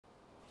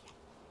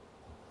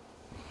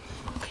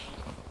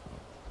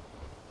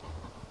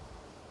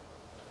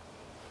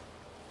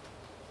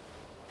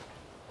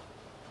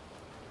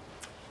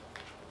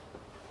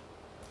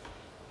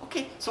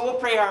So we'll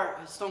pray our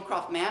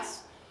Stonecroft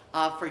Mass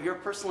for your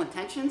personal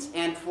intentions,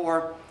 and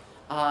for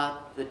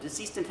the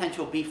deceased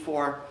intention will be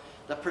for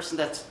the person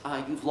that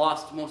you've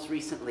lost most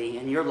recently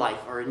in your life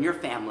or in your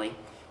family.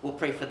 We'll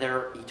pray for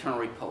their eternal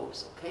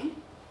repose, okay?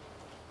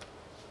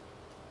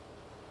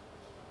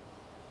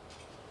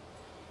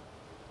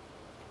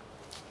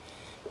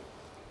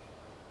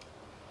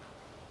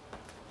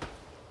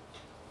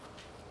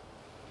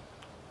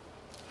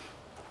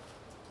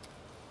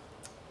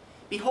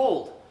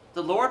 Behold,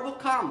 the Lord will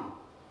come,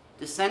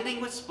 descending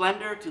with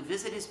splendor to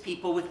visit his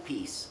people with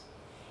peace,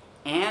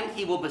 and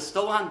he will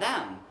bestow on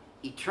them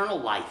eternal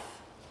life.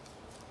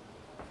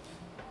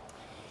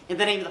 In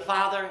the name of the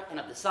Father, and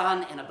of the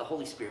Son, and of the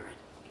Holy Spirit.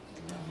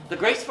 Amen. The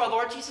grace of our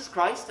Lord Jesus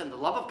Christ, and the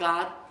love of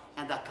God,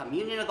 and the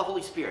communion of the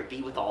Holy Spirit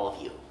be with all of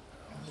you.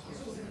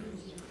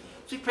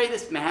 As we pray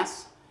this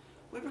Mass,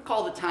 we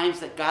recall the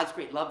times that God's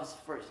great love has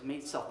first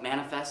made itself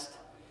manifest.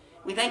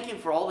 We thank him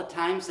for all the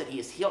times that he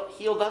has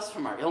healed us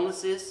from our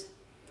illnesses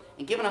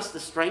and given us the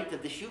strength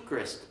of this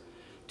Eucharist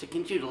to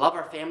continue to love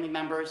our family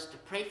members, to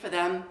pray for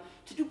them,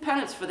 to do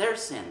penance for their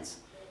sins,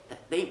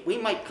 that we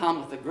might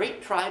come with a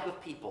great tribe of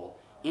people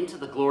into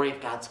the glory of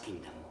God's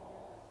kingdom.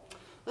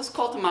 Let's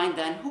call to mind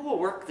then who will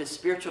work this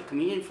spiritual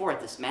communion for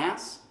at this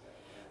Mass,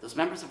 those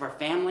members of our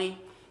family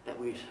that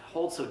we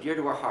hold so dear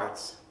to our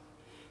hearts,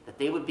 that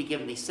they would be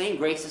given these same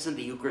graces in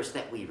the Eucharist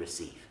that we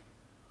receive.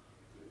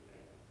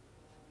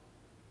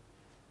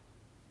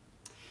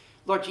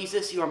 Lord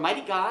Jesus, you are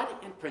mighty God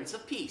and Prince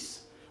of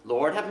Peace.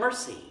 Lord, have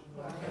mercy.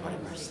 Lord,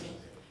 have mercy.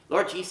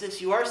 Lord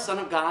Jesus, you are Son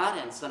of God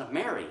and Son of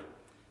Mary.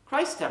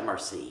 Christ, have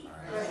mercy.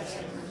 Christ,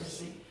 have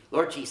mercy.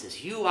 Lord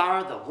Jesus, you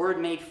are the Word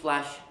made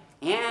flesh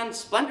and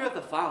splendor of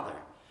the Father.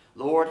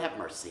 Lord, have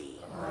mercy.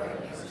 Lord, have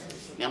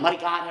mercy. May Almighty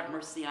God have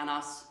mercy on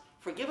us,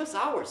 forgive us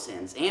our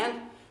sins, and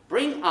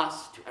bring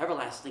us to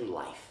everlasting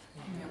life.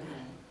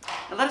 Amen.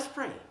 And let us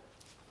pray.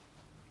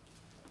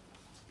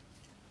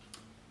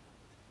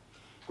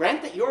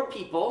 Grant that your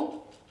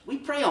people, we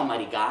pray,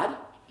 Almighty God,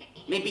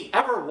 may be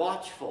ever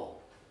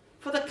watchful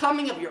for the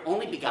coming of your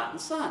only begotten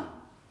Son,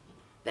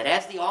 that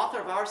as the author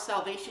of our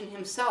salvation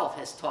himself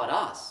has taught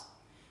us,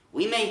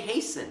 we may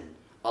hasten,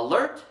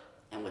 alert,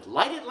 and with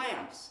lighted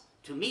lamps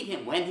to meet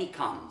him when he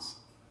comes,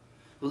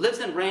 who lives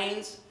and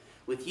reigns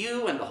with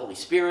you and the Holy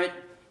Spirit,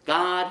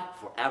 God,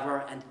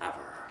 forever and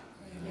ever.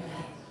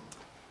 Amen.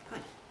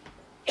 Good.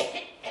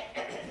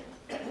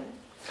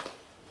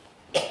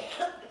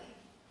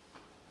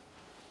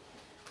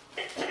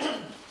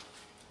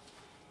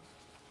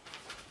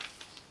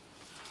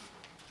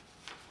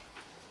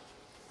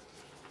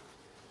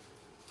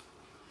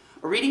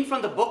 A reading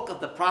from the book of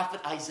the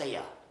prophet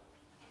Isaiah.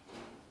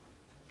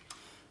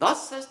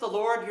 Thus says the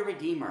Lord your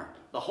Redeemer,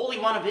 the Holy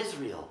One of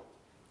Israel.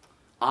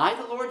 I,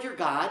 the Lord your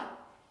God,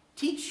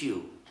 teach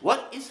you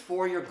what is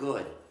for your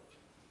good,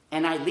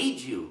 and I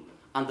lead you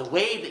on the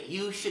way that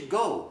you should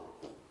go.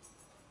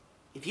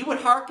 If you would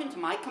hearken to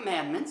my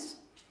commandments,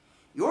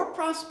 your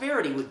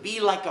prosperity would be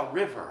like a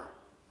river,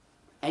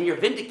 and your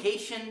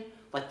vindication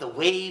like the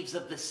waves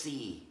of the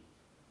sea.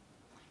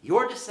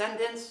 Your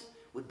descendants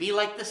would be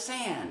like the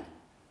sand,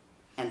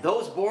 and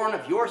those born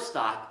of your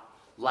stock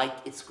like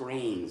its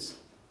grains.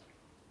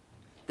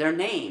 Their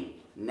name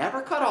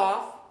never cut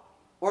off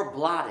or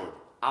blotted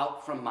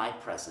out from my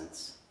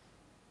presence.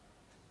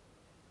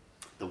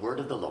 The word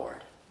of the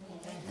Lord.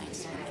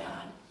 Thanks be to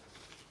God.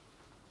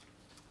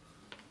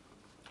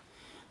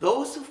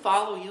 Those who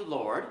follow you,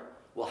 Lord,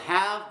 will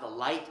have the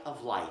light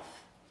of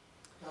life.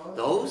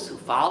 Those who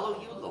follow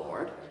you,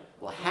 Lord,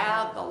 will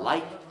have the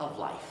light of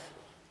life.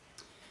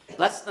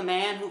 Blessed the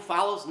man who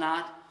follows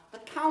not the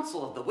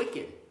counsel of the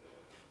wicked,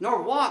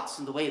 nor walks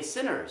in the way of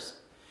sinners,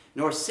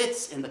 nor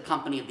sits in the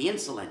company of the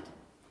insolent,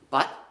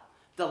 but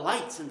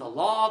delights in the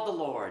law of the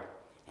Lord,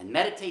 and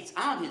meditates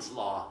on his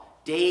law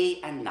day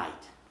and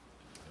night.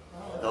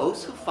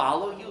 Those who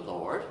follow you,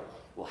 Lord,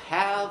 will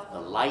have the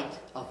light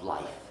of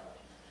life.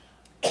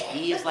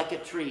 He is like a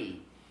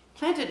tree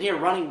planted near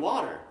running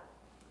water,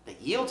 that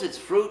yields its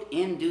fruit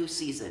in due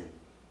season,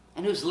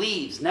 and whose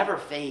leaves never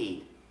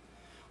fade.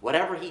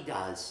 Whatever he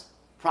does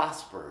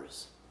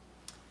prospers.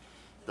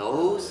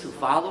 Those who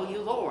follow you,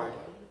 Lord,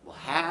 will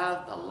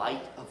have the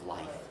light of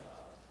life.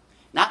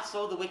 Not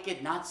so the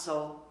wicked, not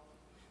so.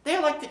 They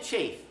are like the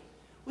chaff,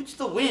 which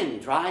the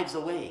wind drives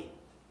away.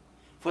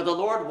 For the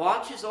Lord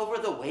watches over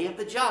the way of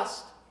the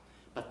just,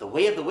 but the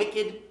way of the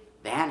wicked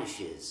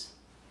vanishes.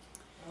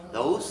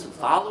 Those who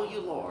follow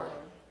you, Lord,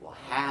 will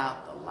have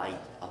the light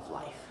of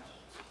life.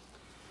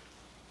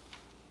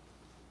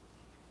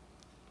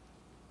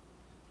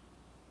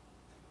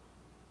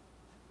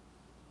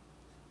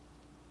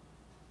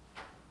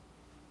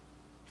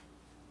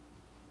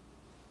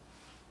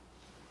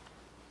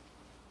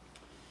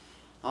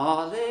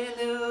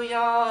 Alleluia,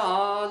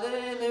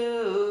 alleluia,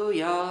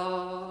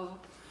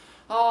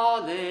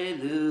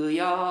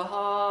 alleluia,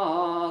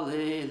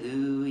 alleluia.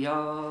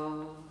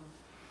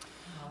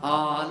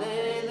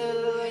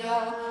 Alleluia,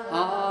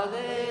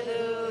 alleluia,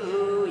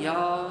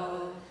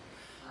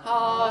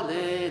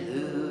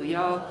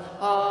 alleluia,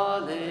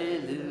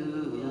 alleluia.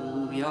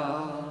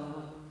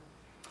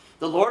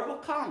 The Lord will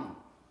come.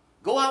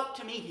 Go out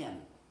to meet him.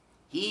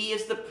 He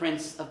is the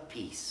Prince of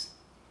Peace.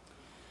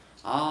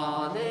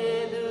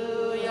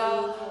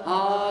 Alleluia,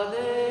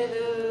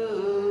 alleluia,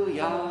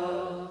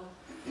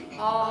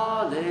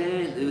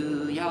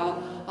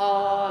 alleluia,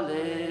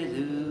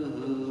 alleluia.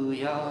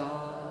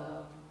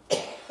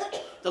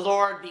 The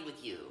Lord be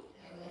with you.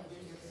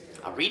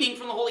 A reading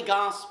from the Holy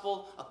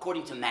Gospel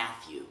according to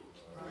Matthew.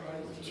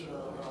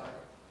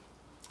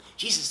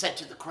 Jesus said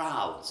to the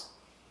crowds,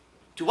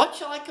 "To what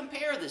shall I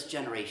compare this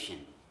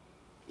generation?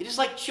 It is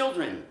like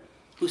children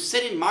who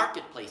sit in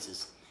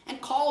marketplaces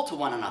and call to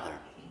one another.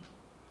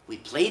 We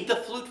played the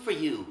flute for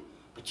you,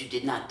 but you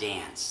did not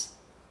dance.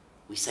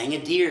 We sang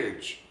a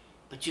dirge,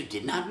 but you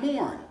did not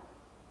mourn.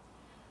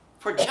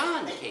 For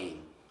John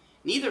came,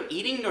 neither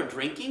eating nor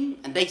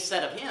drinking, and they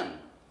said of him,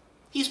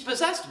 'He is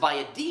possessed by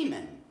a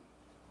demon.'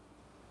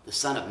 The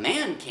Son of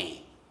Man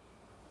came,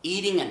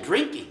 eating and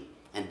drinking,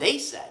 and they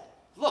said,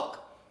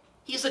 'Look,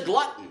 he is a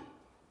glutton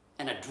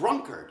and a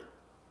drunkard,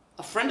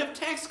 a friend of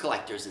tax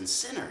collectors and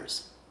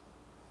sinners.'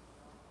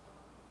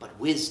 But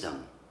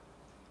wisdom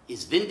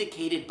is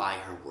vindicated by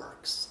her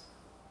works."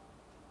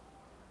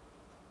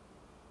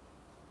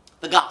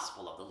 The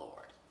Gospel of the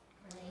Lord.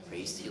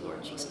 Praise to you,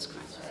 Lord Jesus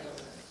Christ.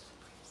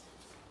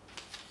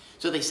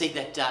 So they say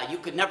that you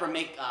could never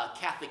make a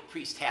Catholic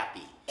priest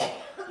happy.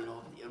 You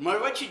know, no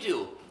matter what you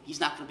do, he's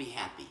not going to be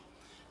happy.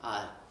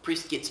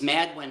 Priest gets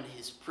mad when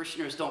his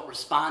parishioners don't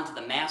respond to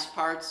the Mass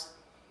parts.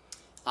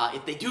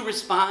 If they do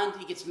respond,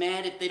 he gets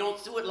mad if they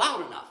don't do it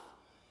loud enough.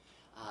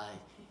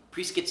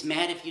 Priest gets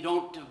mad if you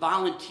don't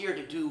volunteer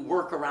to do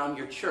work around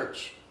your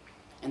church.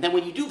 And then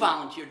when you do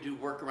volunteer to do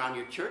work around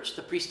your church,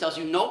 the priest tells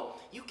you, "No,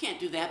 you can't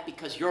do that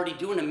because you're already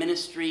doing a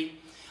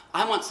ministry.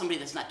 I want somebody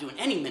that's not doing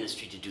any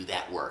ministry to do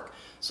that work.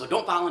 So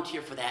don't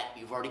volunteer for that.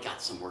 You've already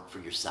got some work for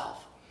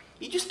yourself."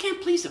 You just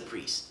can't please a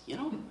priest, you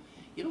know.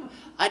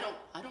 I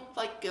don't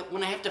like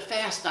when I have to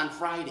fast on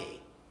Friday.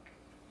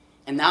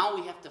 And now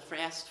we have to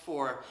fast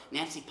for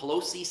Nancy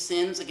Pelosi's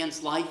sins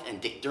against life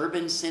and Dick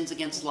Durbin's sins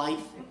against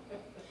life.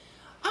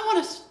 I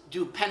want to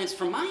do penance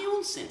for my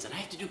own sins, and I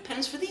have to do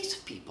penance for these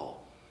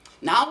people.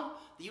 Now,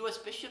 the U.S.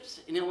 bishops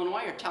in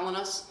Illinois are telling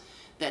us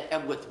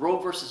that with Roe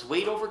versus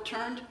Wade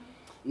overturned,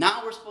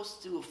 now we're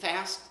supposed to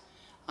fast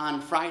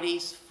on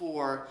Fridays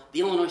for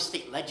the Illinois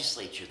state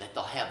legislature, that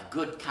they'll have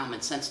good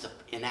common sense to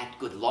enact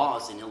good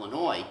laws in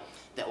Illinois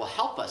that will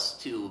help us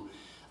to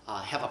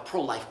have a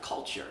pro-life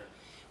culture.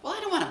 Well, I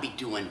don't want to be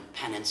doing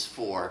penance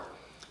for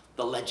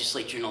the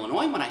legislature in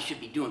Illinois when I should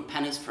be doing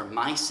penance for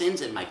my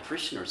sins and my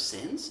parishioners'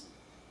 sins.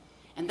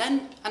 And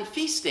then on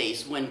feast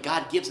days, when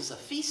God gives us a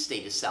feast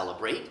day to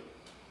celebrate,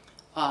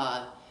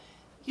 I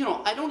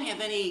don't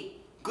have any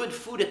good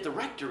food at the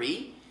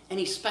rectory,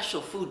 any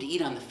special food to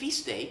eat on the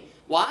feast day.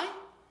 Why?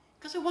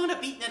 Because I wound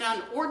up eating it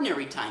on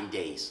ordinary time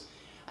days.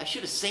 I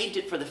should have saved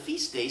it for the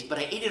feast days, but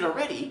I ate it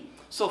already.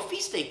 So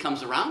feast day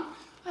comes around,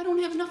 I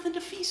don't have nothing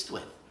to feast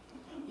with.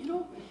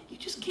 You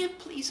just can't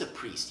please a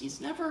priest.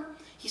 He's never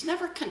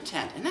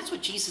content. And that's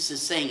what Jesus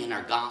is saying in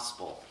our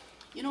gospel.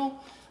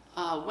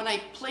 When I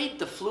played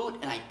the flute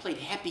and I played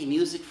happy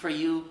music for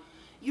you,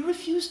 you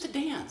refused to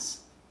dance.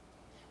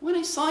 When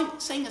I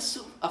sang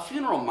a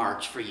funeral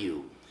march for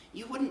you,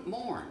 you wouldn't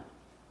mourn.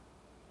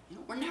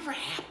 We're never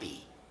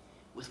happy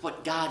with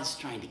what God is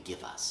trying to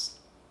give us.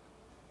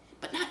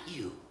 But not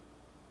you.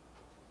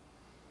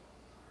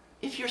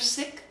 If you're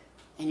sick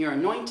and you're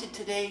anointed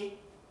today,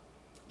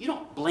 you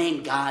don't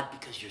blame God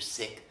because you're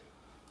sick.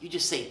 You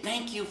just say,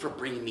 "Thank you for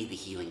bringing me the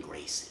healing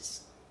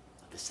graces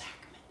of the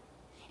sacrament."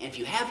 And if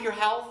you have your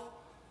health,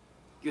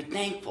 you're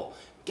thankful.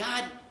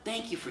 "God,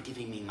 thank you for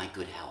giving me my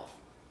good health.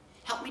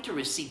 Help me to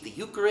receive the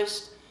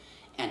Eucharist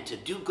and to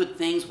do good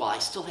things while I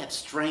still have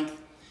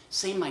strength.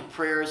 Say my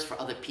prayers for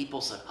other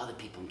people so that other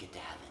people can get to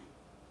heaven."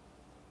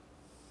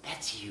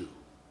 That's you.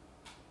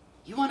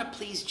 You want to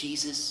please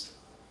Jesus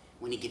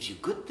when he gives you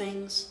good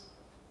things,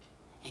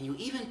 and you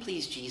even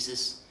please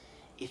Jesus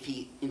if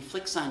he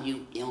inflicts on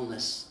you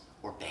illness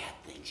or bad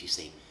things. You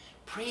say,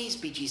 "Praise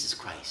be Jesus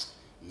Christ,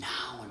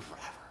 now and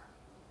forever."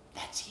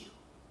 That's you.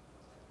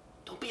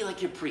 Don't be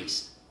like your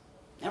priest.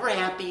 Never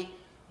happy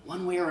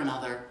one way or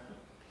another.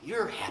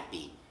 You're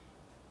happy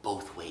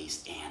both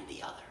ways and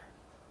the other.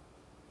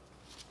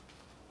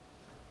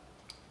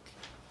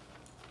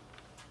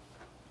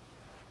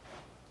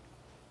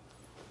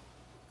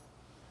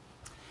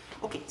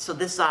 Okay, so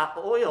this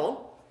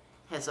oil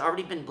has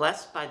already been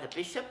blessed by the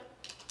bishop.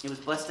 It was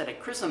blessed at a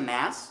Chrism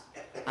Mass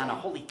on a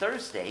Holy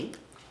Thursday.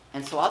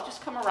 And so I'll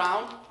just come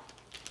around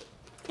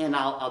and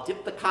I'll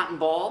dip the cotton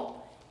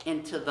ball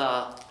into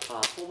the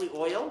holy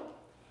oil.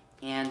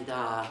 And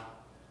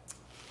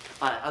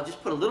I'll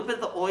just put a little bit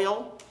of the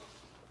oil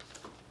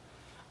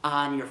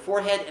on your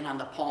forehead and on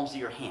the palms of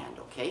your hand,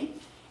 okay?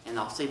 And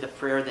I'll say the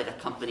prayer that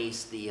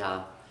accompanies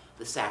the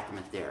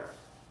sacrament there.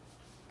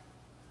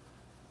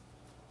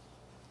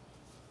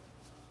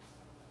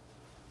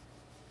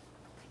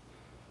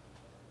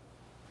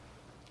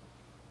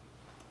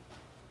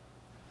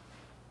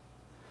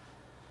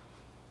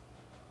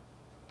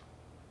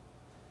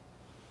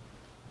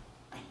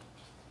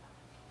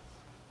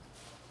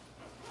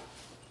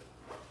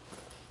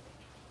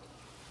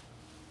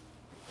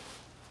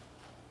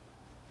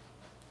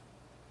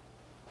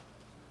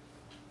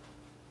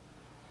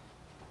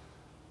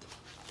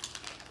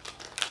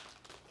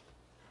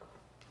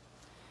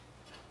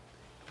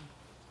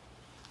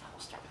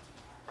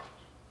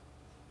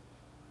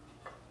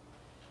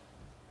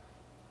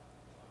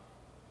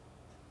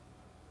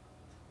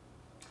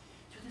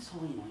 this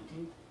holy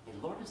anointing, may the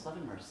Lord in His love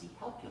and mercy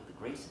help you with the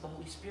grace of the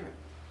Holy Spirit.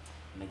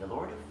 May the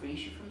Lord who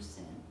frees you from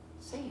sin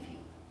save you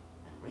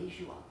and raise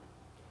you up.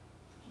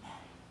 Amen.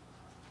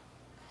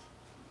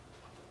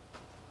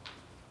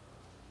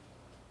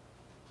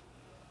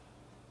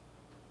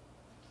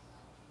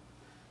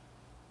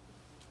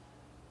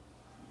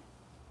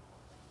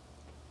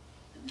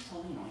 Through this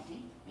holy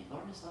anointing, may the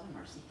Lord in His love and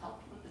mercy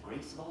help you with the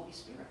grace of the Holy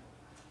Spirit.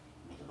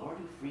 May the Lord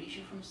who frees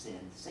you from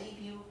sin save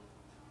you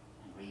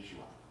and raise you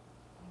up.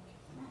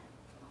 Amen.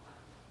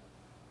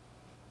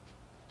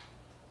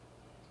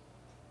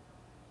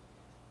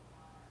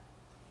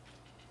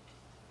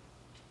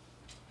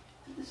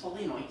 Through this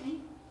holy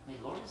anointing, may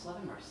the Lord in His love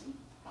and mercy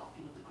help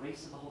you with the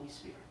grace of the Holy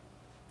Spirit.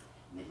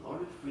 May the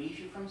Lord who frees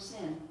you from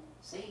sin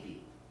save you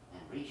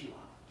and raise you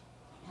up.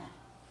 Amen.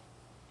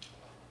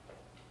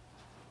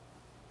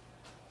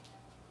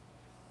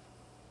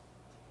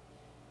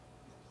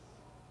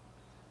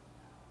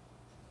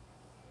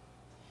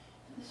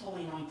 Through this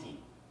holy anointing,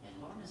 may the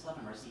Lord in His love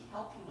and mercy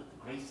help you with the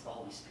grace of the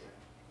Holy Spirit.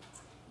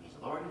 May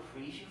the Lord who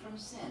frees you from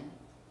sin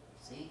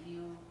save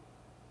you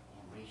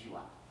and raise you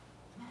up.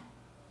 Amen.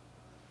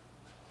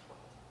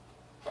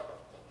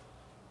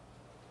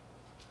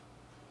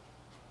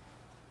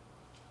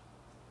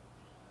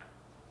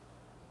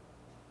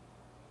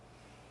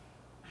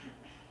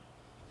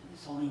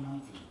 This holy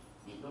anointing,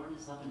 may the Lord in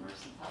His love and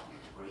mercy help you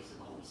with the grace of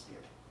the Holy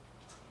Spirit.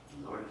 May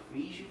the Lord who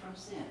frees you from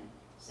sin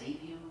save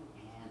you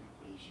and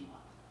raise you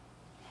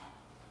up.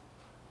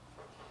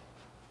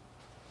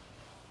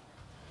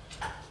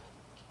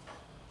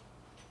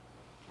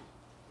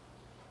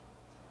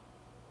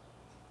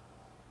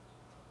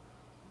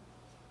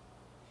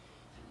 Through this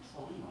holy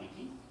anointing,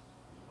 may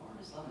the Lord in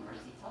His love and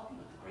mercy help you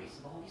with the grace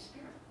of the Holy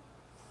Spirit.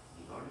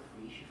 May the Lord who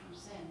frees you from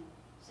sin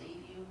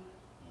save you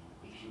and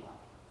raise you up.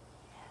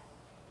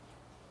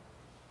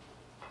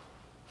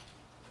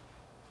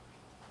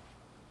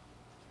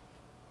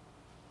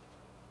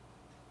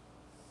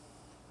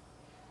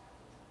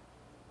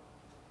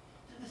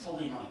 This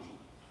holy anointing,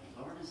 may the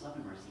Lord in His love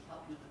and mercy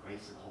help you with the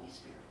grace of the Holy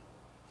Spirit.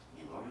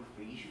 May the Lord who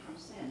frees you from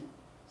sin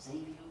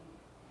save you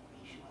and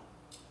raise you up.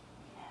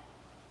 Amen.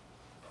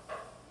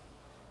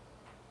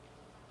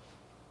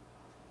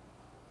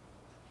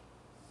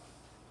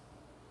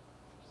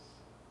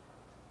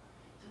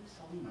 Through this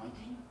holy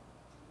anointing,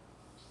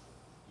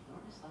 may the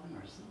Lord in His love and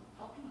mercy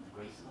help you with the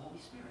grace of the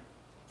Holy Spirit.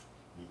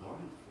 May the Lord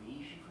who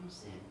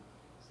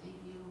frees you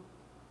from sin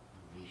save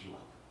you and raise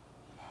you up.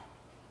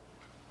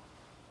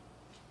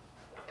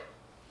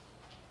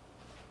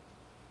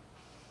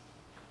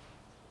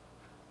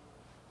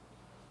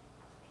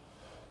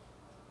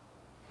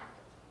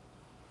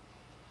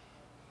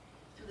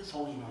 This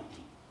holy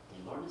anointing, may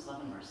the Lord in His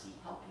love and mercy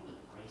help you with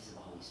the grace of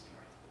the Holy Spirit.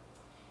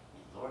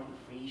 May the Lord who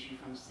frees you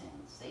from sin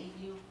save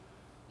you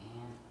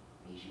and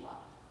raise you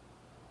up.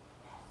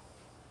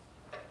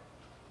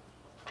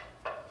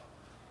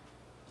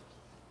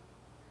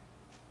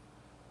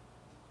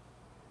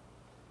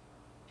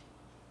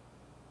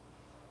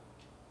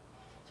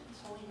 Through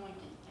this holy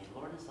anointing, may the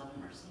Lord in His love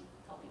and mercy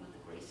help you with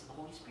the grace of the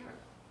Holy Spirit.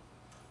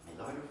 May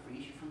the Lord who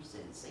frees you from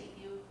sin save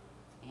you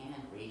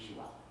and raise you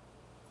up.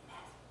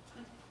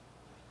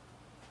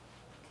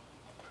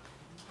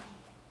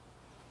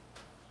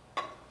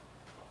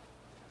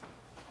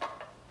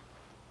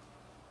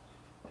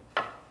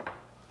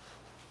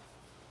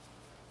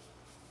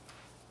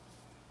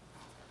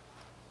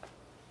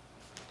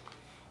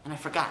 And I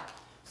forgot.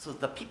 So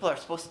the people are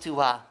supposed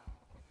to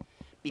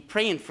be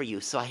praying for you.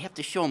 So I have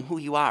to show them who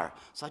you are.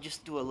 So I'll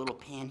just do a little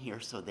pan here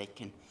so they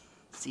can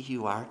see who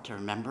you are to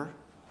remember.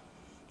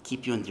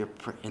 Keep you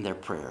in their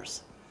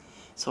prayers.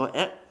 So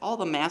at all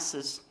the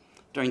masses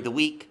during the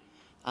week,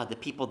 the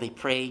people, they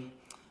pray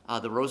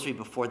the rosary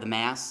before the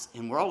Mass.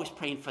 And we're always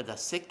praying for the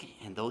sick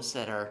and those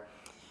that are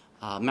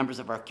members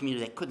of our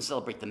community that couldn't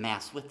celebrate the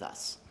Mass with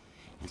us.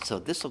 And so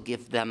this will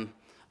give them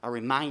a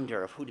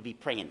reminder of who to be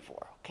praying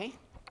for, okay?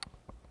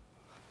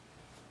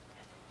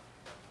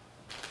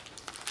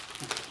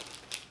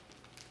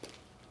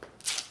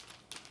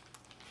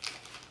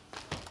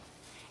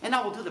 And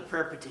now we'll do the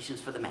prayer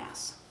petitions for the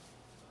Mass.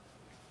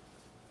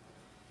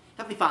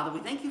 Heavenly Father,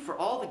 we thank you for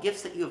all the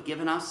gifts that you have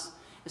given us,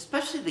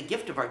 especially the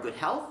gift of our good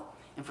health.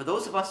 And for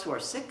those of us who are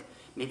sick,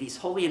 may these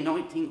holy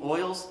anointing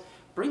oils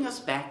bring us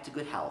back to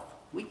good health.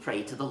 We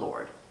pray to the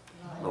Lord.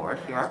 Lord,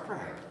 hear our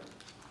prayer.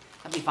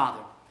 Heavenly Father,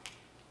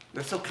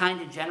 you're so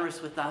kind and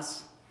generous with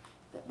us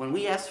that when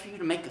we ask for you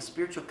to make a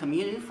spiritual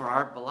communion for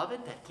our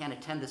beloved that can't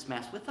attend this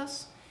Mass with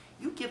us,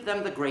 you give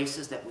them the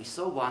graces that we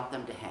so want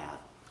them to have.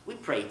 We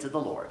pray to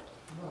the Lord.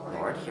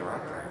 Lord, hear our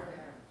prayer.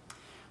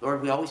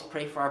 Lord, we always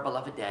pray for our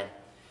beloved dead.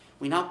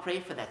 We now pray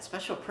for that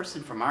special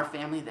person from our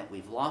family that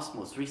we've lost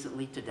most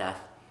recently to death.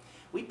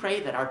 We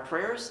pray that our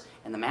prayers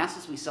and the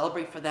Masses we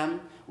celebrate for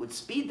them would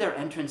speed their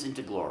entrance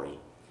into glory.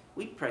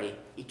 We pray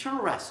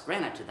eternal rest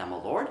grant unto them, O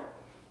Lord,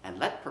 and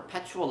let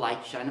perpetual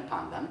light shine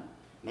upon them.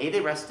 May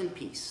they rest in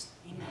peace.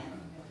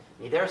 Amen.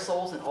 May their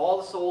souls and all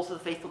the souls of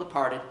the faithful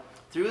departed,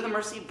 through the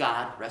mercy of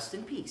God, rest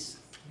in peace.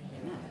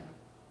 Amen.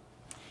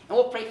 And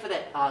we'll pray for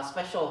that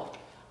special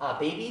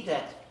baby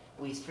that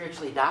we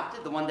spiritually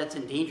adopted, the one that's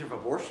in danger of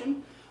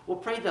abortion, we'll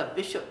pray the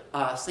Bishop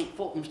St.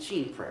 Fulton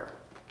Sheen prayer.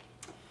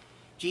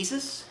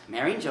 Jesus,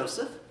 Mary, and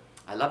Joseph,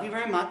 I love you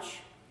very much.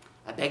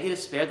 I beg you to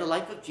spare the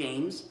life of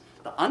James,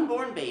 the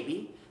unborn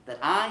baby that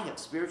I have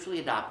spiritually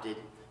adopted,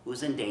 who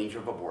is in danger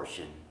of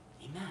abortion.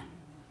 Amen.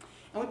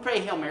 And we pray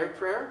a Hail Mary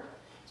prayer,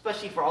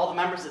 especially for all the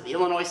members of the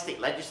Illinois State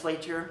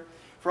Legislature,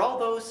 for all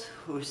those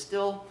who are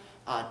still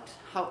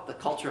tout the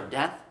culture of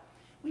death.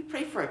 We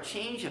pray for a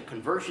change, a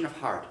conversion of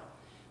heart,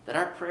 that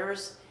our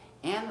prayers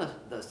and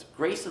the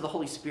grace of the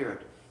Holy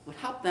Spirit would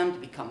help them to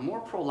become more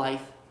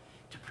pro-life,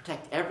 to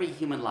protect every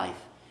human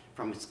life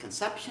from its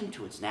conception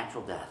to its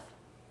natural death.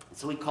 And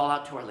so we call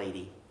out to Our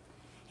Lady.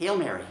 Hail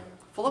Mary,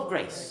 full of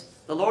grace,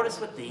 the Lord is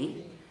with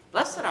thee.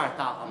 Blessed art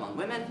thou among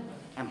women,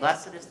 and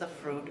blessed is the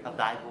fruit of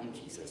thy womb,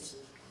 Jesus.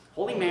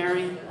 Holy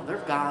Mary, Mother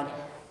of God,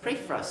 pray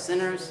for us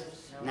sinners,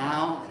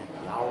 now and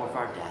at the hour of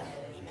our death.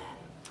 Amen.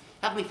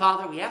 Heavenly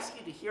Father, we ask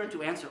you to hear and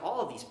to answer all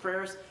of these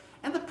prayers,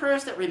 and the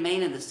prayers that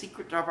remain in the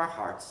secret of our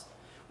hearts.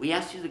 We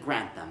ask you to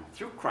grant them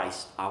through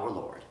Christ our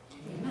Lord.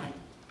 Amen.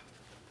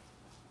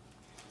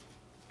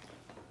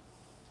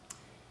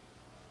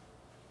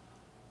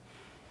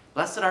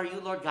 Blessed are you,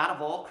 Lord God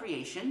of all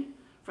creation,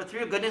 for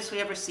through your goodness we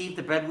have received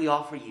the bread we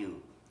offer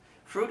you,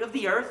 fruit of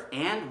the earth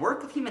and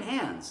work of human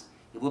hands.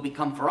 It will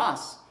become for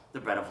us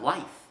the bread of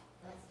life.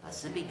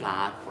 Blessed be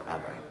God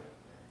forever.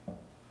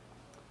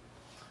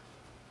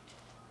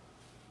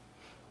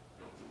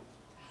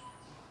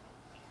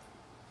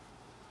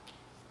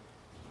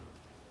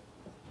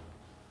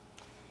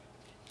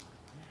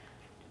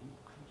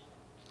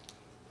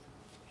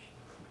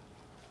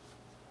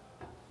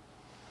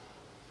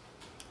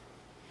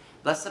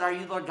 Blessed are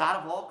you, Lord God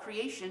of all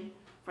creation,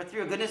 for through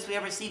your goodness we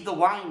have received the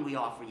wine we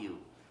offer you,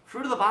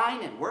 fruit of the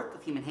vine and work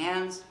of human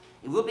hands.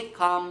 It will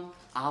become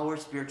our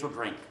spiritual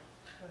drink.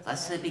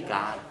 Blessed be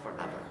God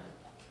forever.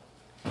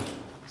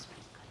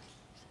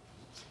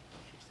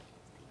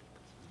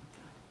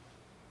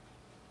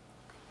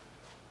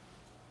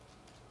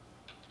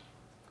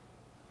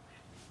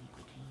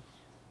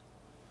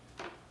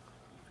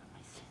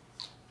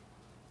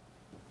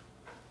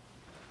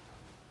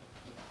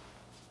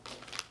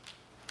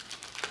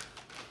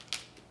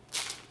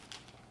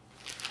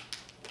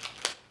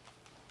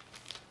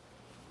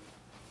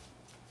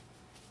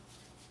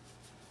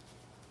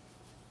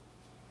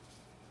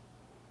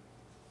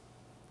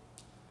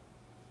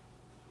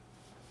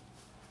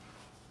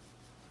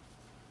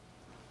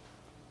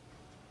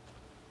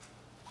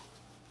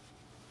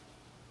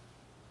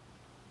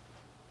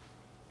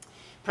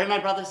 Pray, my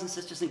brothers and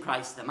sisters in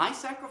Christ, that my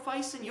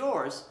sacrifice and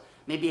yours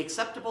may be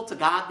acceptable to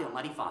God, the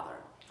Almighty Father.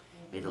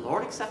 May the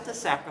Lord accept the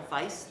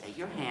sacrifice at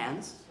your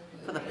hands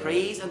for the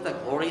praise and the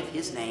glory of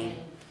his name,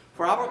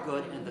 for our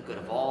good and the good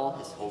of all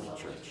his holy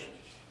church.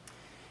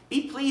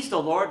 Be pleased, O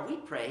Lord, we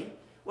pray,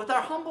 with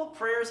our humble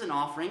prayers and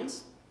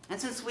offerings,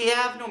 and since we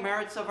have no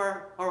merits of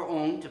our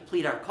own to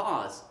plead our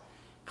cause,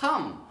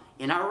 come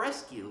in our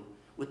rescue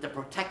with the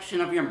protection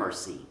of your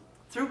mercy,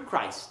 through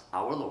Christ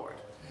our Lord.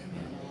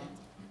 Amen.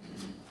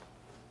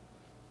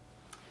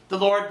 The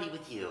Lord be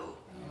with you.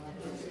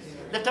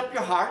 Lift up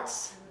your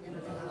hearts.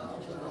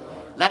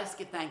 Let us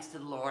give thanks to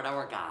the Lord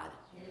our God.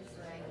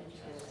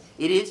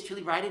 It is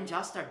truly right and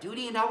just, our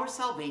duty and our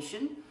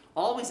salvation,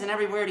 always and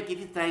everywhere to give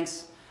you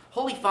thanks,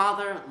 Holy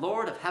Father,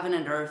 Lord of heaven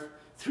and earth,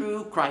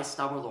 through Christ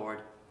our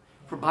Lord.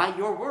 For by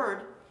your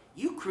word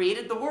you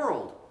created the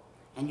world,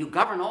 and you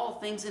govern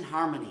all things in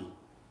harmony.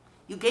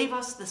 You gave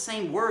us the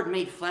same word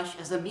made flesh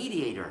as a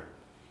mediator,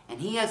 and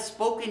he has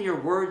spoken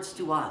your words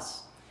to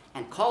us,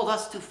 and called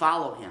us to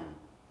follow him.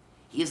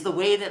 He is the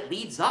way that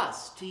leads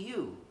us to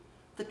you,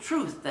 the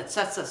truth that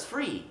sets us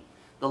free,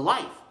 the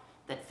life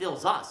that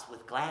fills us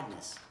with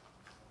gladness.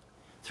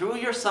 Through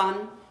your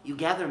Son, you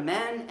gather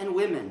men and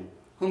women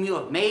whom you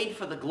have made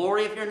for the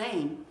glory of your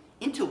name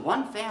into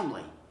one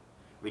family,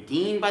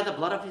 redeemed by the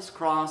blood of his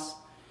cross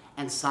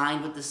and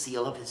signed with the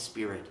seal of his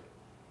Spirit.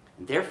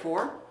 And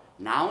therefore,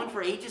 now and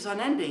for ages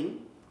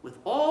unending, with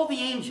all the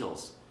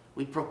angels,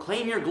 we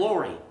proclaim your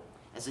glory,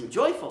 as in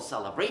joyful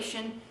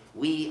celebration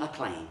we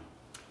acclaim.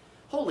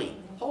 Holy,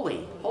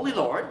 holy, holy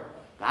Lord,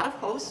 God of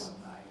hosts,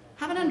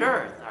 heaven and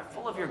earth are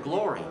full of your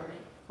glory.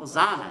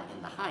 Hosanna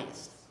in the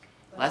highest.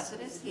 Blessed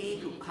is he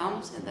who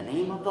comes in the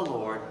name of the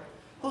Lord.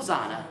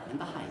 Hosanna in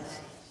the highest.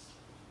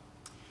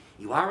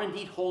 You are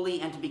indeed holy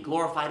and to be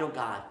glorified, O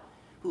God,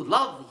 who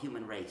love the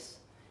human race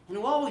and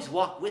who always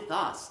walk with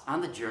us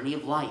on the journey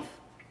of life.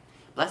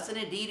 Blessed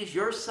indeed is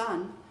your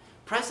Son,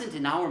 present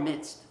in our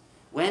midst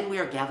when we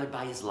are gathered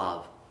by his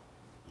love.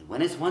 And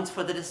when as once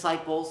for the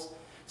disciples,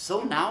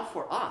 so now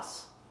for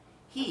us,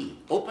 he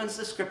opens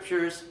the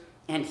scriptures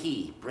and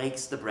he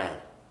breaks the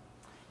bread.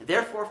 And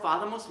therefore,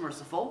 Father most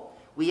merciful,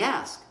 we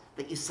ask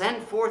that you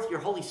send forth your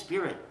Holy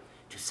Spirit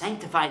to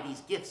sanctify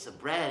these gifts of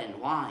bread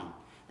and wine,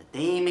 that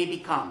they may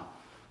become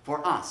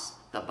for us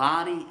the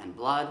body and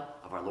blood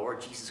of our Lord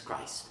Jesus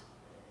Christ.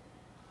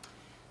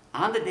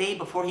 On the day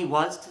before he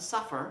was to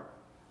suffer,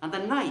 on the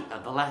night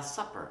of the Last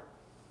Supper,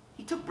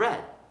 he took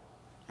bread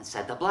and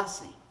said the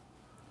blessing.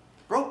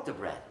 broke the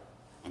bread,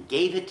 and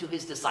gave it to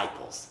his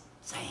disciples,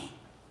 saying,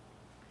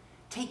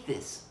 "Take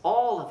this,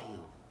 all of you,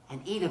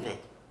 and eat of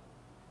it,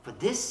 for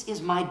this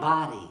is my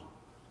body,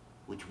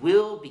 which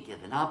will be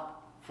given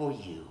up for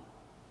you."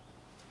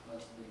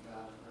 Blessed be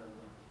God forever.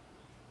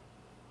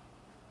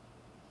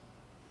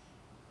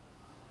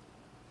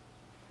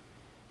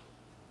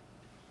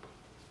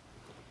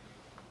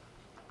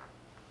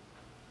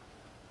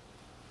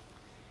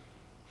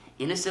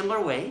 In a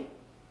similar way,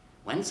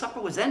 when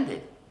supper was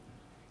ended,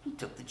 he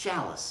took the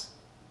chalice,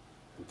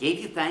 and gave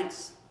you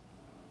thanks,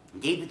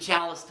 and gave the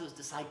chalice to his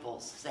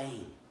disciples,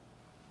 saying,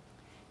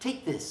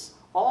 "Take this,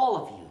 all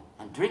of you,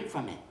 and drink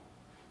from it,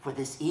 for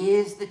this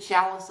is the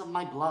chalice of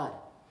my blood,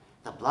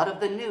 the blood of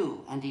the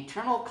new and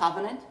eternal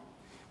covenant,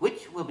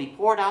 which will be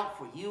poured out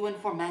for you and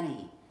for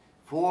many,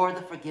 for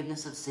the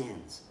forgiveness of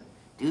sins.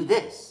 Do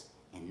this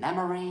in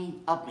memory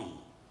of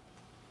me."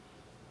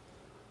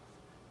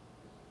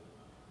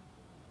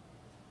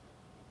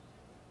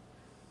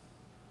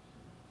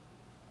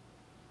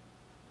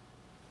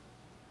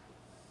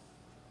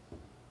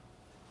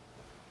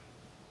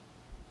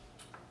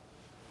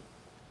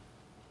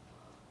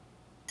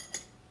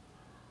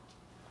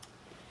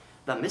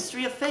 The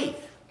mystery of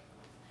faith.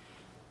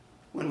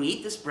 When we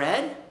eat this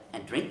bread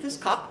and drink this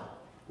cup,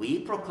 we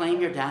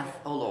proclaim your death,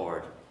 O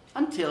Lord,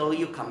 until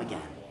you come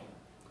again.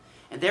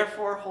 And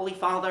therefore, Holy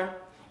Father,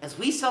 as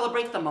we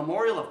celebrate the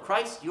memorial of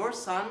Christ, your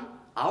Son,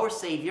 our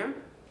Savior,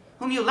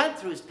 whom you led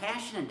through his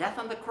passion and death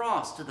on the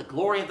cross to the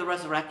glory of the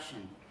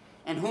resurrection,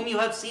 and whom you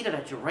have seated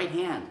at your right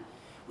hand,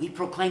 we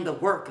proclaim the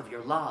work of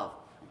your love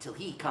until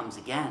he comes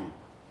again.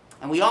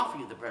 And we offer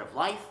you the bread of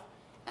life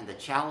and the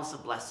chalice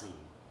of blessing.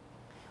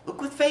 Look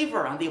with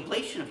favor on the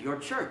oblation of your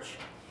church,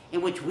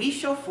 in which we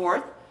show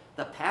forth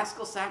the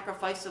paschal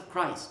sacrifice of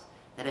Christ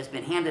that has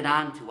been handed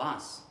on to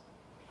us.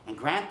 And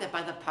grant that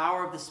by the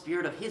power of the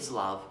Spirit of his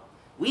love,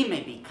 we may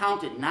be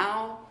counted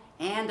now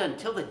and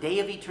until the day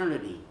of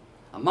eternity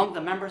among the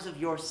members of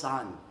your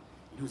Son,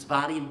 in whose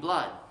body and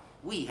blood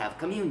we have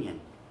communion.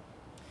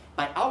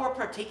 By our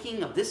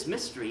partaking of this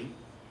mystery,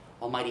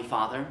 Almighty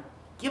Father,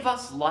 give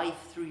us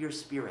life through your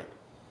Spirit,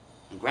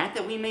 and grant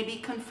that we may be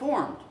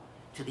conformed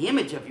to the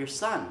image of your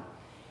Son,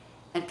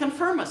 and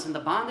confirm us in the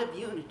bond of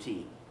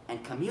unity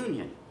and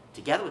communion,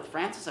 together with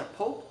Francis our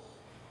Pope,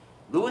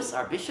 Louis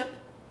our Bishop,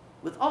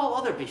 with all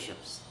other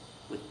bishops,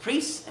 with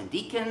priests and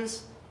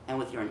deacons, and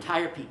with your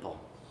entire people.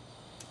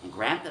 And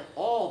grant that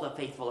all the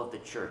faithful of the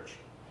Church,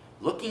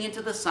 looking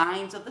into the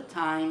signs of the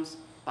times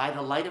by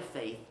the light of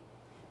faith,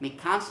 may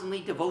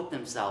constantly devote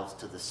themselves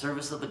to the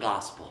service of the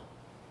gospel.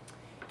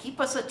 Keep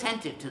us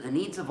attentive to the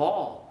needs of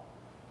all,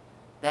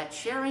 that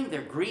sharing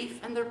their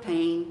grief and their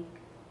pain,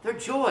 their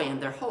joy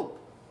and their hope,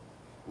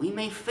 we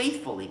may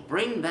faithfully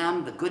bring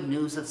them the good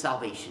news of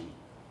salvation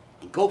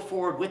and go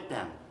forward with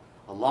them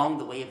along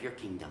the way of your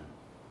kingdom.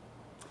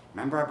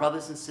 Remember our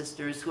brothers and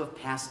sisters who have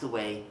passed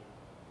away.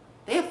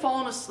 They have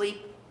fallen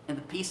asleep in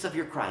the peace of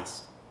your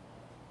Christ.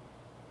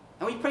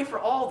 And we pray for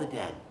all the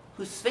dead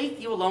whose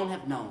faith you alone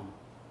have known.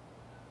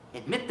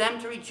 Admit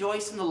them to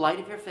rejoice in the light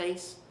of your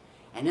face,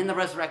 and in the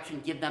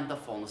resurrection give them the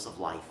fullness of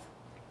life.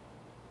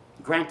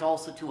 Grant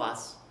also to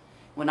us,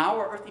 when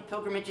our earthly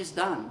pilgrimage is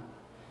done,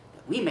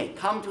 that we may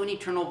come to an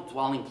eternal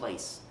dwelling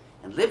place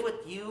and live with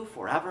you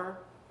forever,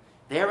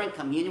 there in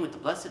communion with the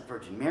Blessed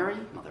Virgin Mary,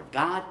 Mother of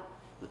God,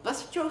 with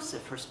Blessed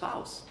Joseph, her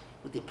spouse,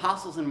 with the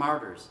apostles and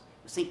martyrs,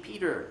 with St.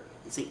 Peter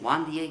and St.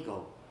 Juan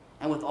Diego,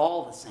 and with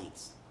all the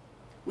saints.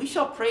 We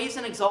shall praise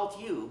and exalt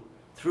you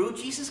through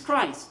Jesus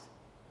Christ,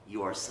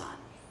 your Son.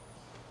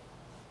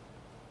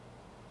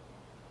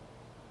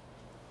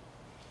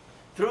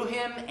 Through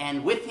him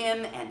and with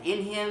him and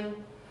in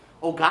him,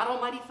 O God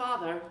Almighty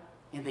Father,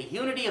 in the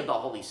unity of the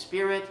Holy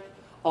Spirit,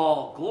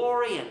 all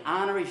glory and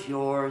honor is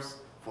yours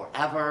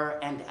forever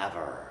and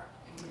ever.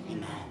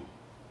 Amen.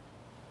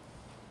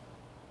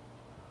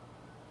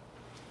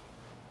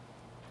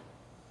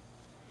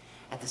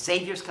 At the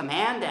Savior's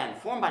command and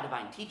formed by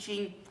divine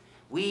teaching,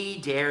 we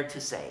dare to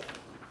say,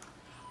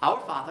 Our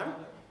Father,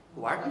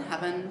 who art in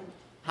heaven,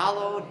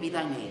 hallowed be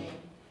thy name.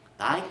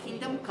 Thy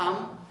kingdom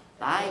come,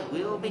 thy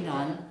will be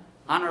done,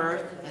 on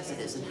earth as it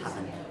is in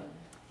heaven.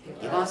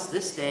 Give us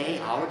this day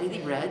our daily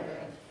bread,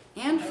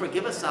 and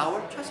forgive us our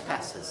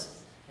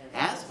trespasses,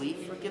 as we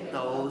forgive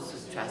those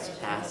who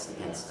trespass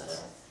against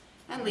us.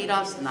 And lead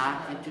us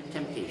not into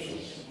temptation,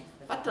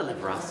 but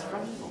deliver us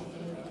from evil.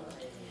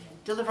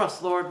 Deliver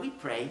us, Lord, we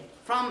pray,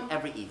 from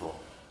every evil.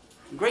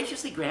 And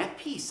graciously grant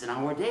peace in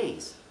our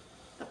days,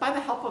 that by the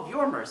help of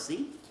your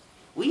mercy,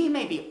 we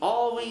may be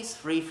always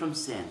free from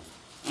sin,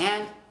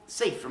 and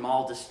safe from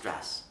all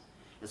distress,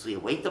 as we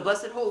await the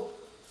blessed hope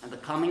and the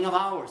coming of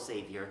our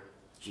Savior,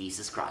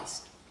 Jesus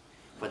Christ.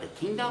 For the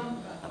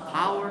kingdom, the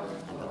power,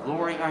 and the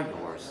glory are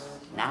yours,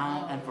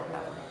 now and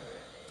forever.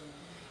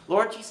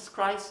 Lord Jesus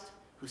Christ,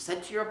 who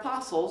said to your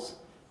apostles,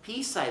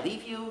 Peace I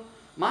leave you,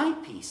 my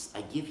peace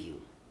I give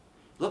you.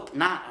 Look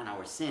not on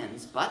our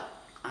sins, but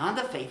on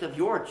the faith of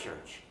your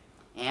church,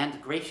 and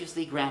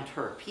graciously grant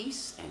her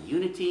peace and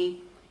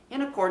unity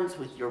in accordance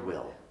with your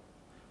will,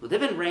 who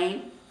live and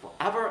reign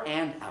forever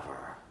and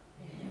ever.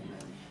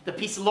 The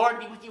peace of the Lord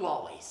be with you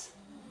always.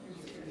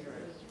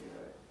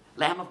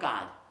 Lamb of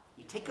God,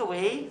 you take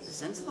away the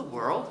sins of the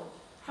world,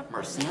 have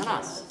mercy on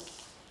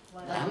us.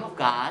 Lamb of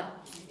God,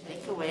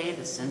 take away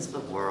the sins of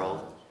the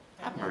world,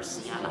 have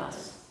mercy on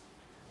us.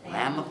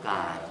 Lamb of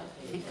God,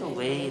 take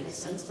away the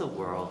sins of the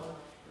world,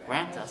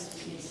 grant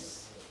us peace.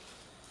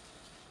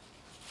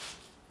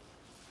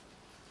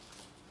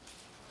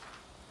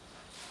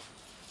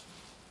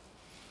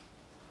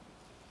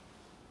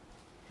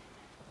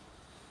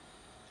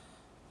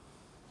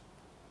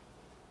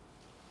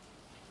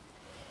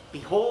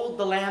 Behold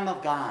the Lamb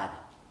of God.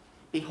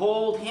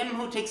 Behold him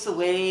who takes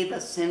away the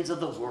sins of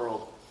the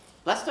world.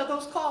 Blessed are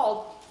those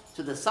called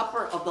to the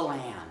supper of the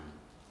Lamb.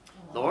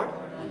 Lord,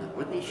 when the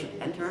worthy should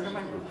enter under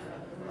my roof,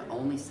 but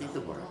only say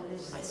the word,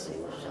 my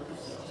soul shall be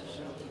healed.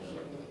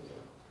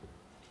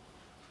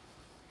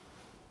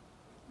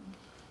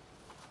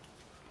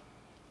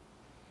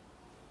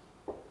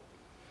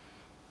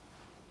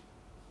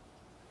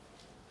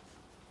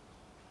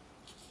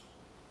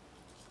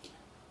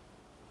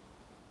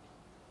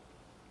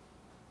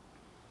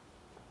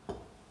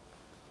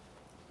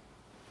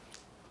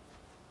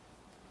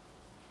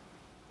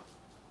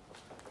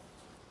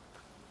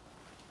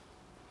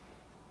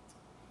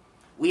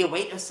 We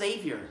await a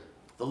Savior,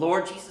 the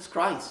Lord Jesus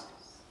Christ,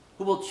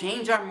 who will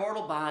change our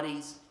mortal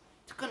bodies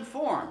to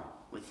conform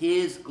with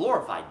his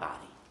glorified body.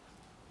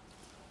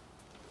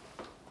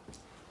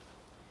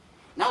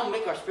 Now we'll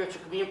make our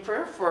spiritual communion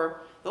prayer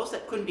for those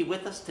that couldn't be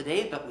with us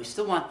today, but we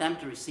still want them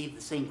to receive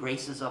the same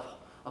graces of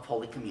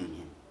Holy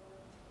Communion.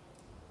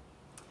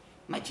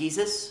 My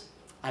Jesus,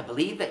 I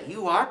believe that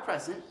you are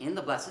present in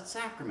the Blessed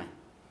Sacrament.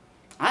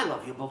 I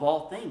love you above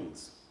all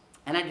things,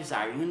 and I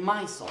desire you in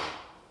my soul.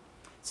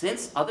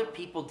 Since other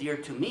people dear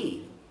to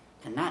me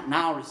cannot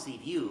now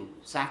receive you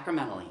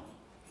sacramentally,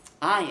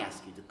 I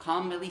ask you to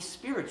come, at least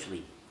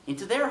spiritually,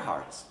 into their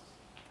hearts.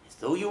 As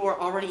though you were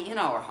already in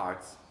our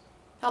hearts,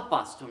 help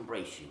us to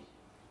embrace you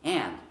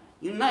and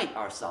unite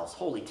ourselves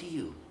wholly to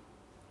you.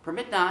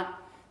 Permit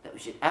not that we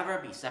should ever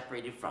be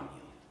separated from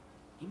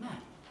you. Amen.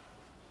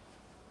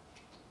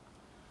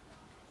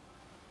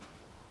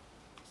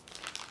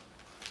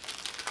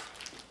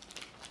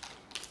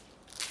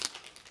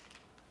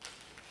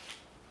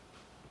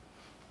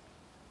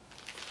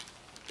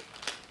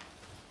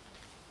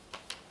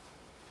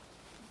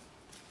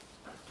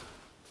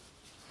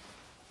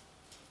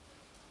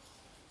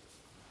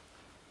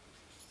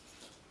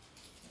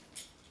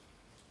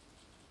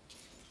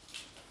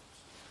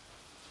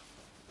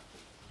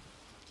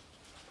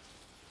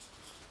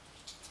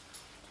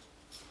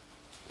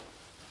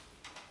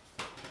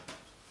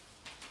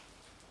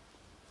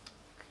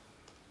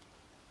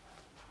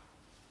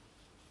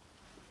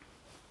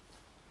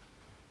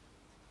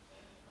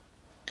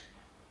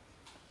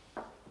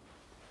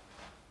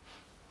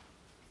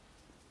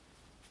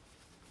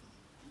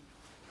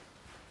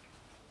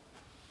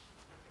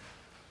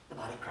 The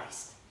body of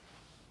Christ.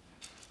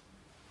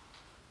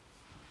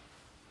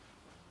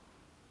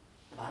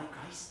 The body of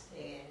Christ.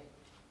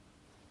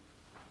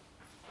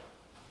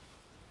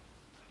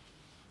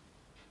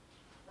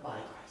 The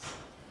body of Christ.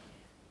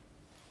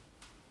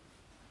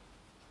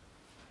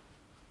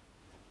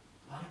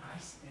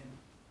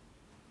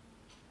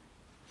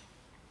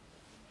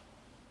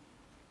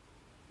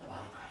 The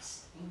body of Christ.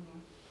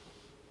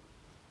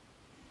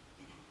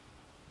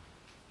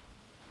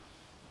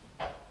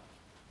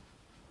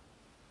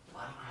 The body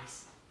of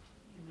Christ.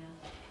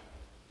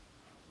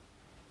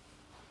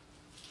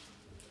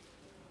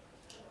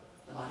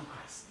 The body of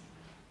Christ.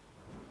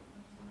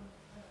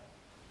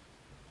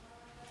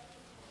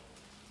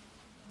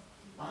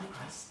 The body of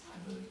Christ. The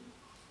body of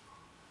Christ.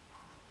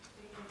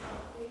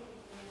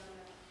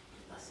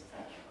 Blessed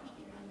fellowship of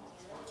the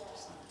Father,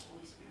 Son, and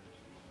Holy Spirit.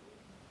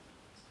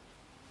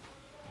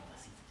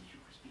 Blessed is the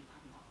Eucharist be upon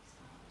you always,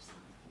 Father, Son,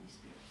 and Holy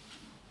Spirit.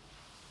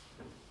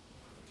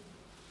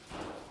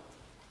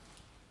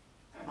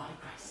 The body of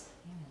Christ.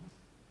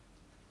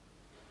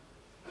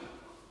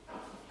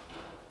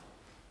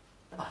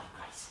 The body of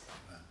Christ.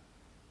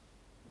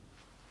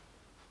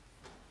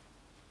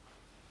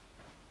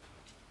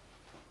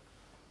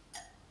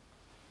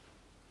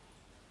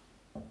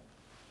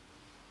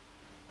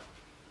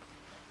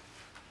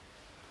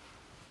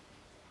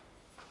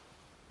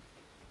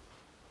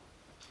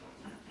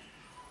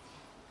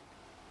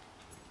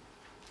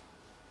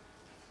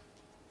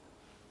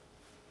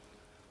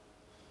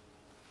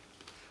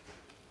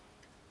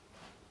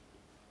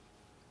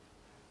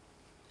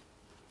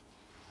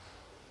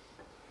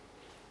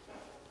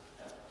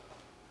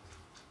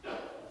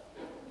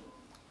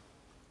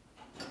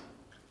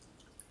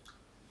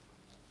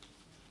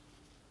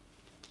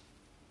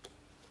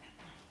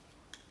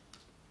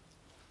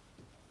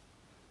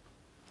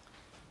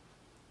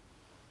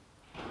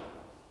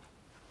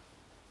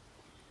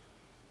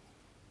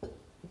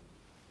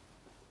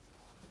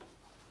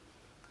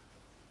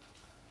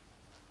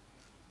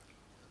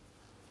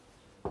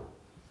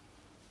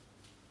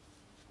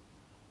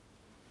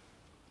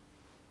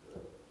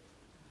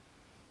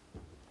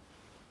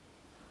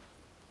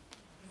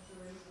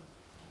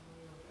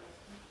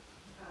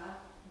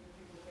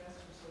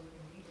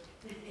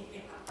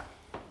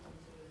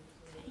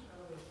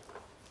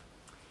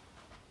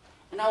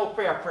 And now we'll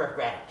pray our prayer of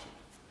gratitude.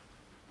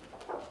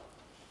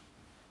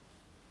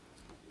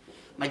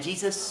 My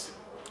Jesus,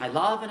 I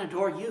love and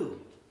adore you.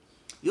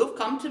 You have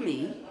come to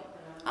me.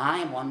 I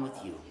am one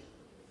with you.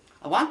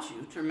 I want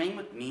you to remain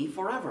with me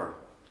forever,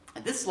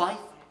 in this life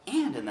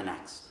and in the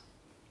next.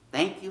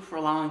 Thank you for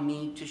allowing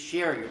me to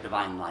share your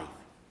divine life.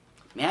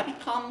 May I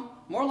become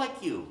more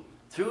like you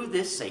through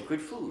this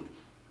sacred food.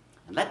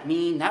 And let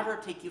me never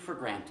take you for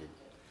granted,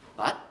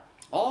 but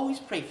always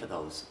pray for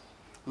those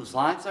whose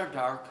lives are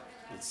dark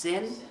with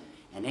sin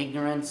and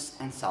ignorance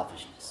and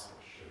selfishness.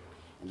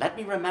 And let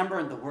me remember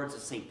in the words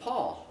of St.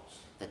 Paul,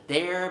 that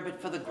there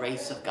but for the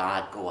grace of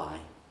God go I.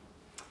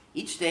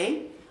 Each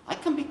day I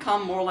can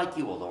become more like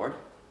you, O Lord,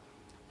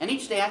 and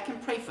each day I can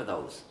pray for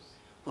those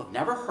who have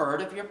never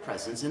heard of your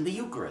presence in the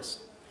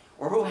Eucharist,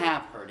 or who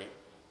have heard it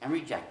and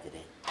rejected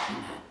it.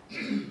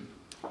 Amen.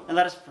 And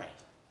let us pray.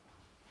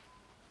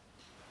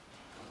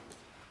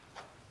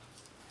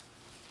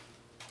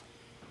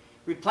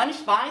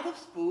 Replenished by the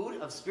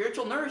food of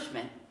spiritual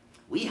nourishment,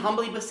 we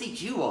humbly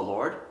beseech you, O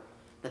Lord,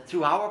 that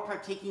through our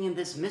partaking in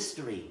this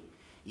mystery,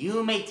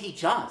 you may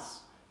teach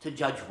us to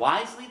judge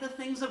wisely the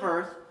things of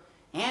earth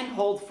and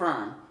hold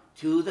firm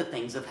to the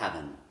things of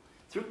heaven.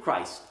 Through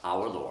Christ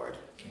our Lord.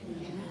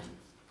 Amen.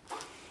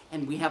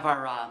 And we have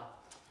our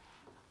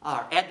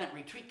Advent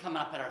retreat coming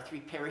up at our 3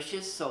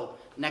 parishes. So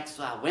next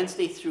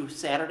Wednesday through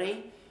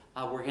Saturday,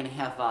 we're going to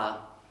have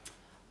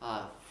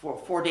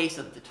 4 days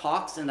of the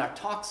talks. And our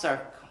talks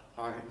are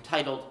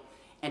entitled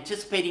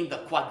Anticipating the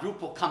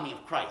Quadruple Coming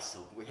of Christ. So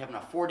we're having a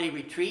 4-day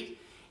retreat,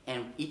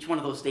 and each one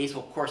of those days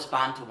will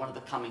correspond to one of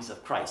the comings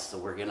of Christ. So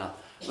we're going to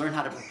learn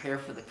how to prepare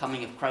for the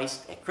coming of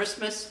Christ at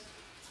Christmas,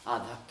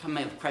 the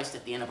coming of Christ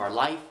at the end of our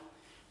life,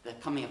 the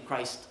coming of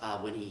Christ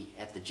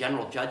at the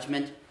general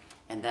judgment,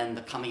 and then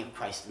the coming of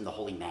Christ in the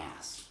Holy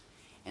Mass.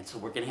 And so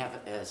we're going to have,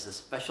 as a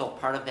special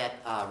part of that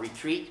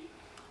retreat,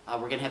 we're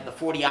going to have the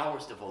 40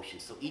 hours devotion.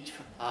 So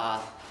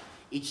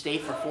each day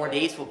for 4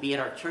 days we'll be at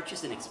our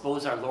churches and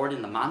expose our Lord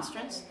in the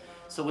monstrance.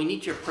 So we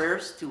need your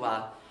prayers to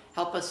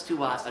help us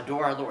to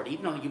adore our Lord.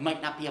 Even though you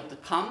might not be able to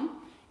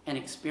come and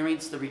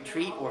experience the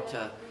retreat or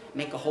to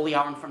make a holy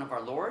hour in front of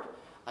our Lord,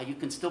 you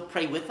can still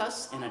pray with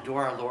us and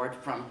adore our Lord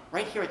from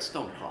right here at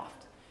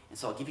Stonecroft. And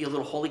so I'll give you a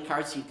little holy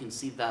card so you can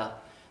see the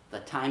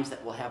times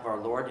that we'll have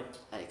our Lord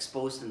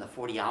exposed in the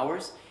 40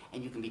 hours,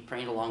 and you can be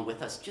praying along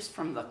with us just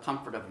from the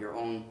comfort of your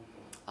own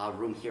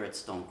room here at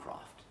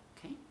Stonecroft.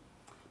 Okay?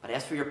 But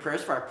ask for your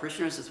prayers for our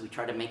parishioners as we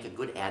try to make a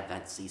good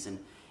Advent season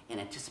in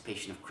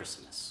anticipation of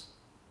Christmas.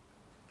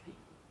 Okay?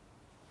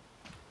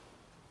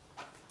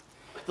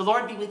 The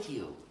Lord be with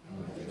you.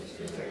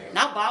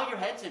 Now bow your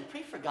heads and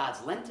pray for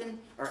God's Lenten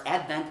or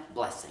Advent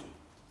blessing.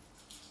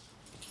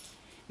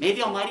 May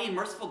the Almighty and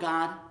merciful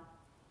God,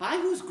 by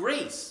whose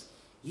grace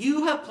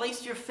you have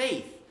placed your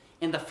faith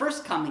in the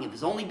first coming of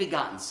his only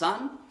begotten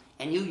Son,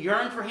 and you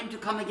yearn for him to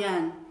come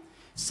again,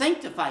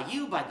 sanctify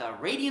you by the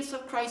radiance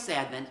of Christ's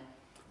advent,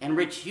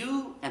 enrich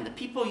you and the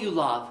people you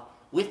love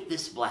with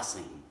this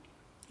blessing.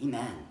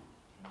 Amen.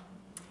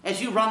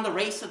 As you run the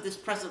race of this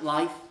present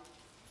life,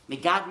 may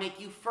God make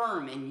you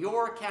firm in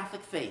your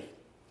Catholic faith,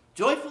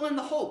 joyful in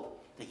the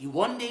hope that you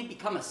one day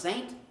become a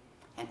saint,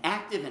 and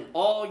active in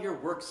all your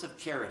works of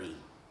charity.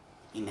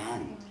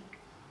 Amen.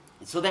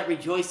 And so that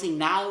rejoicing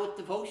now with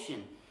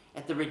devotion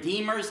at the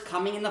Redeemer's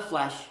coming in the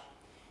flesh,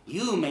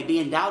 you may be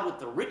endowed with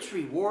the rich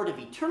reward of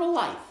eternal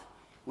life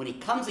when he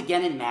comes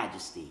again in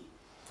majesty.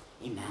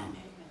 Amen.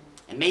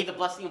 And may the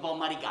blessing of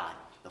Almighty God,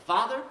 the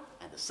Father,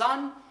 and the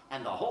Son,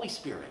 and the Holy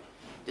Spirit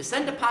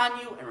descend upon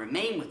you and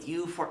remain with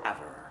you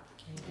forever.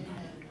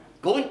 Amen.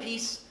 Go in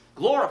peace,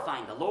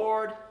 glorifying the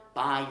Lord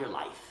by your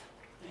life.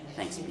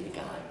 Thanks be to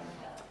God.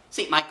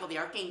 St. Michael the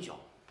Archangel,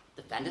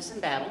 defend us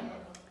in battle,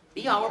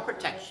 be our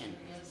protection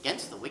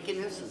against the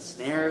wickedness and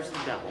snares of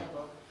the devil.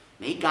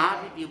 May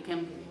God rebuke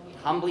him, we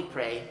humbly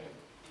pray.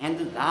 And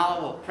do thou,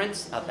 O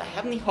Prince of the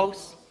heavenly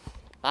hosts,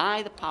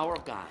 by the power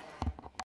of God,